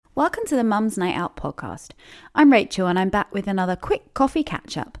Welcome to the Mum's Night Out podcast. I'm Rachel and I'm back with another quick coffee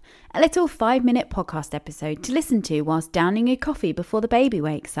catch-up, a little 5-minute podcast episode to listen to whilst downing your coffee before the baby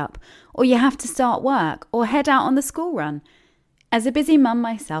wakes up, or you have to start work or head out on the school run. As a busy mum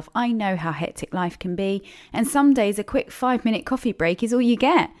myself, I know how hectic life can be, and some days a quick 5-minute coffee break is all you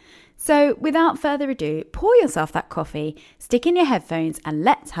get. So without further ado, pour yourself that coffee, stick in your headphones, and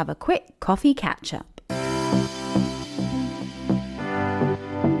let's have a quick coffee catch-up.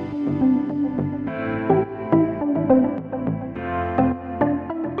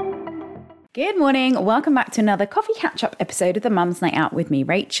 Good morning. Welcome back to another coffee catch-up episode of the Mum's Night Out with me,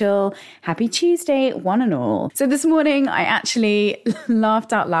 Rachel. Happy Tuesday, one and all. So this morning, I actually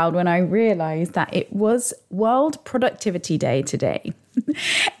laughed out loud when I realized that it was World Productivity Day today.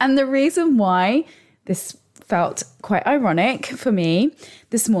 And the reason why this felt quite ironic for me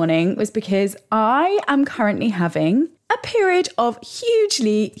this morning was because I am currently having a period of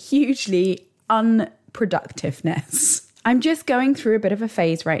hugely unproductiveness. I'm just going through a bit of a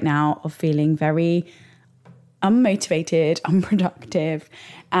phase right now of feeling very unmotivated, unproductive.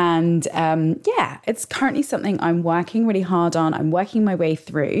 And it's currently something I'm working really hard on. I'm working my way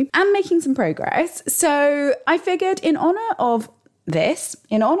through and making some progress. So I figured in honor of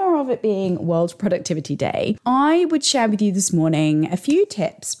it being World Productivity Day, I would share with you this morning a few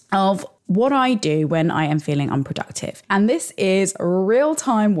tips of what I do when I am feeling unproductive. And this is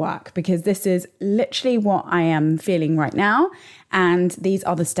real-time work because this is literally what I am feeling right now. And these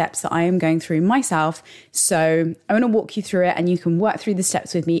are the steps that I am going through myself. So I want to walk you through it and you can work through the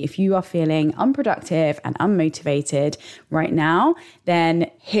steps with me. If you are feeling unproductive and unmotivated right now, then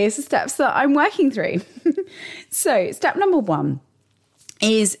here's the steps that I'm working through. So step number 1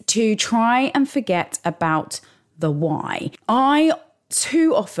 is to try and forget about the why. I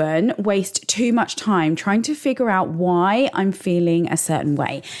too often waste too much time trying to figure out why I'm feeling a certain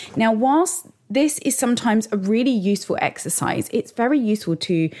way. Now, whilst this is sometimes a really useful exercise, it's very useful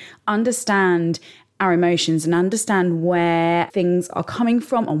to understand our emotions and understand where things are coming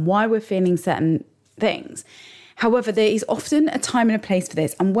from and why we're feeling certain things. However, there is often a time and a place for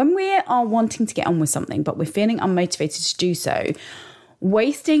this. And when we are wanting to get on with something, but we're feeling unmotivated to do so,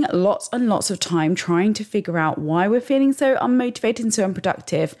 wasting lots and lots of time trying to figure out why we're feeling so unmotivated and so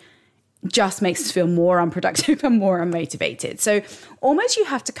unproductive just makes us feel more unproductive and more unmotivated. So almost you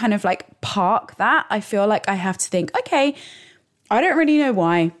have to kind of like park that. I feel like I have to think, okay, I don't really know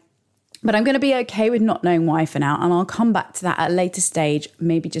why, but I'm going to be okay with not knowing why for now. And I'll come back to that at a later stage,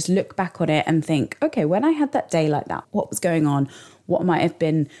 maybe just look back on it and think, okay, when I had that day like that, what was going on? What might have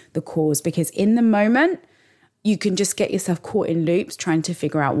been the cause? Because in the moment, you can just get yourself caught in loops trying to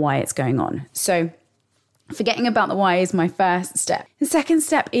figure out why it's going on. So forgetting about the why is my first step. The second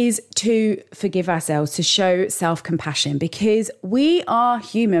step is to forgive ourselves, to show self-compassion, because we are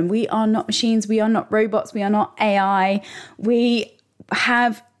human. We are not machines. We are not robots. We are not AI. We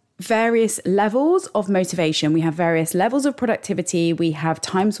have various levels of motivation. We have various levels of productivity. We have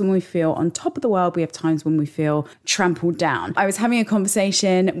times when we feel on top of the world. We have times when we feel trampled down. I was having a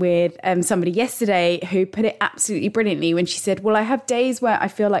conversation with somebody yesterday who put it absolutely brilliantly when she said, well, I have days where I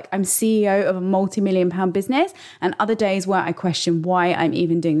feel like I'm CEO of a multi-million-pound business and other days where I question why I'm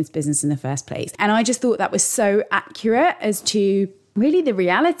even doing this business in the first place. And I just thought that was so accurate as to really the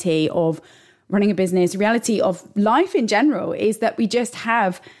reality of running a business, reality of life in general, is that we just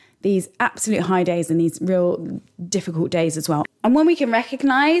have these absolute high days and these real difficult days as well. And when we can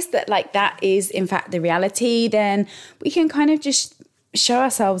recognize that like that is in fact the reality, then we can kind of just show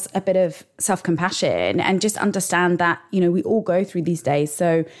ourselves a bit of self-compassion and just understand that, you know, we all go through these days.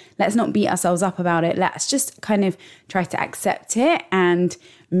 So let's not beat ourselves up about it. Let's just kind of try to accept it and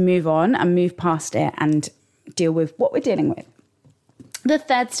move on and move past it and deal with what we're dealing with. The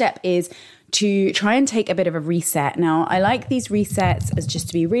third step is to try and take a bit of a reset. Now, I like these resets as just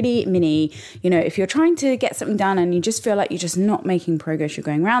to be really mini. You know, if you're trying to get something done and you just feel like you're just not making progress, you're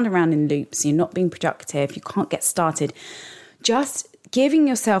going round and round in loops, you're not being productive, you can't get started, just giving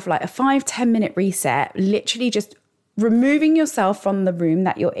yourself like a 5-10 minute reset, literally just removing yourself from the room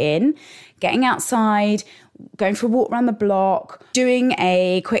that you're in, getting outside, going for a walk around the block, doing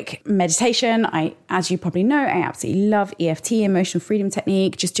a quick meditation. As you probably know, I absolutely love EFT, emotional freedom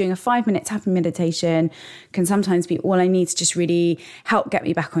technique. Just doing a 5-minute tapping meditation can sometimes be all I need to just really help get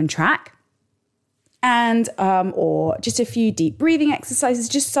me back on track. And, or just a few deep breathing exercises,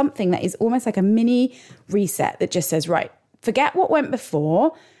 just something that is almost like a mini reset that just says, right, forget what went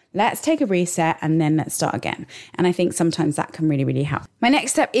before. Let's take a reset and then let's start again. And I think sometimes that can really, really help. My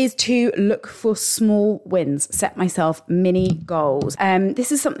next step is to look for small wins, set myself mini goals.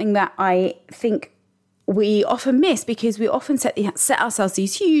 This is something that I think we often miss because we often set ourselves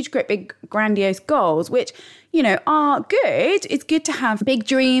these huge, great, big, grandiose goals, which, are good. It's good to have big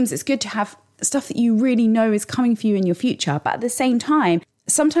dreams. It's good to have stuff that you really know is coming for you in your future. But at the same time,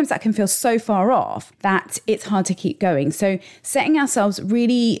 sometimes that can feel so far off that it's hard to keep going. So setting ourselves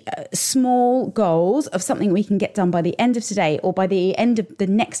really small goals of something we can get done by the end of today or by the end of the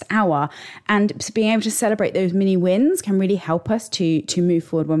next hour, and being able to celebrate those mini wins can really help us to move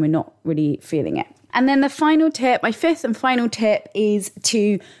forward when we're not really feeling it. And then the final tip, my fifth and final tip, is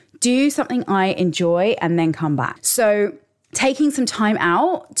to do something I enjoy and then come back. So taking some time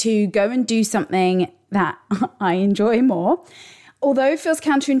out to go and do something that I enjoy more. Although it feels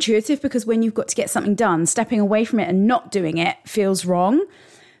counterintuitive because when you've got to get something done, stepping away from it and not doing it feels wrong.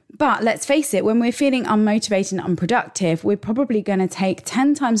 But let's face it, when we're feeling unmotivated and unproductive, we're probably going to take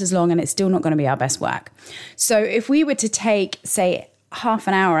 10 times as long and it's still not going to be our best work. So if we were to take, say, half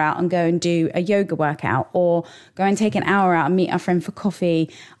an hour out and go and do a yoga workout, or go and take an hour out and meet our friend for coffee,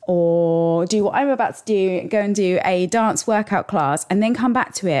 or do what I'm about to do, go and do a dance workout class and then come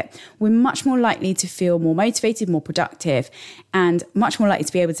back to it, we're much more likely to feel more motivated, more productive, and much more likely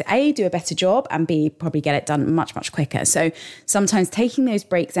to be able to A, do a better job, and B, probably get it done much, much quicker. So sometimes taking those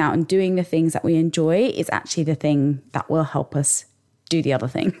breaks out and doing the things that we enjoy is actually the thing that will help us do the other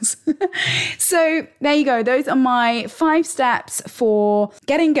things. So there you go. Those are my 5 steps for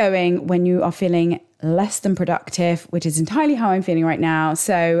getting going when you are feeling less than productive, which is entirely how I'm feeling right now.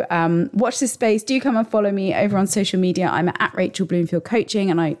 So watch this space. Do come and follow me over on social media. I'm at Rachel Bloomfield Coaching,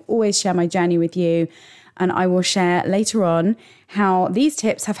 and I always share my journey with you. And I will share later on how these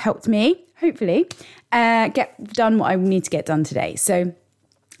tips have helped me, hopefully, get done what I need to get done today. So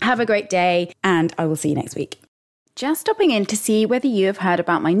have a great day, and I will see you next week. Just stopping in to see whether you have heard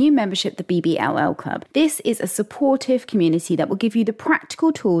about my new membership, the BBLL Club. This is a supportive community that will give you the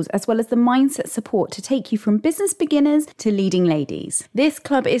practical tools as well as the mindset support to take you from business beginners to leading ladies. This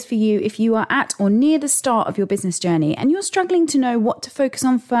club is for you if you are at or near the start of your business journey and you're struggling to know what to focus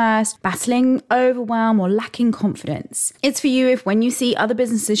on first, battling overwhelm or lacking confidence. It's for you if when you see other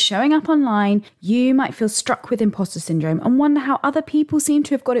businesses showing up online, you might feel struck with imposter syndrome and wonder how other people seem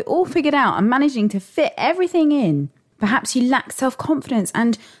to have got it all figured out and managing to fit everything in. Perhaps you lack self-confidence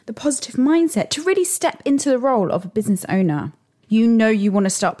and the positive mindset to really step into the role of a business owner. You know you want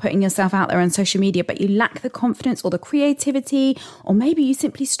to start putting yourself out there on social media, but you lack the confidence or the creativity, or maybe you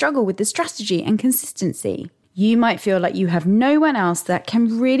simply struggle with the strategy and consistency. You might feel like you have no one else that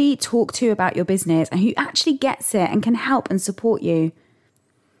can really talk to you about your business and who actually gets it and can help and support you.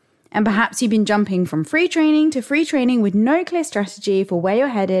 And perhaps you've been jumping from free training to free training with no clear strategy for where you're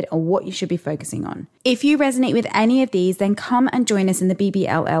headed or what you should be focusing on. If you resonate with any of these, then come and join us in the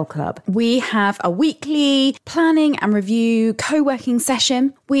BBLL Club. We have a weekly planning and review co-working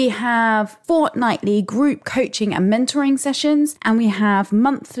session. We have fortnightly group coaching and mentoring sessions. And we have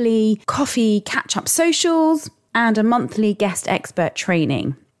monthly coffee catch-up socials and a monthly guest expert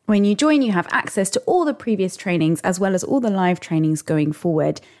training. When you join, you have access to all the previous trainings as well as all the live trainings going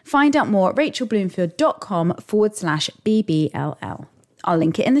forward. Find out more at rachelbloomfield.com/BBLL. I'll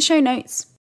link it in the show notes.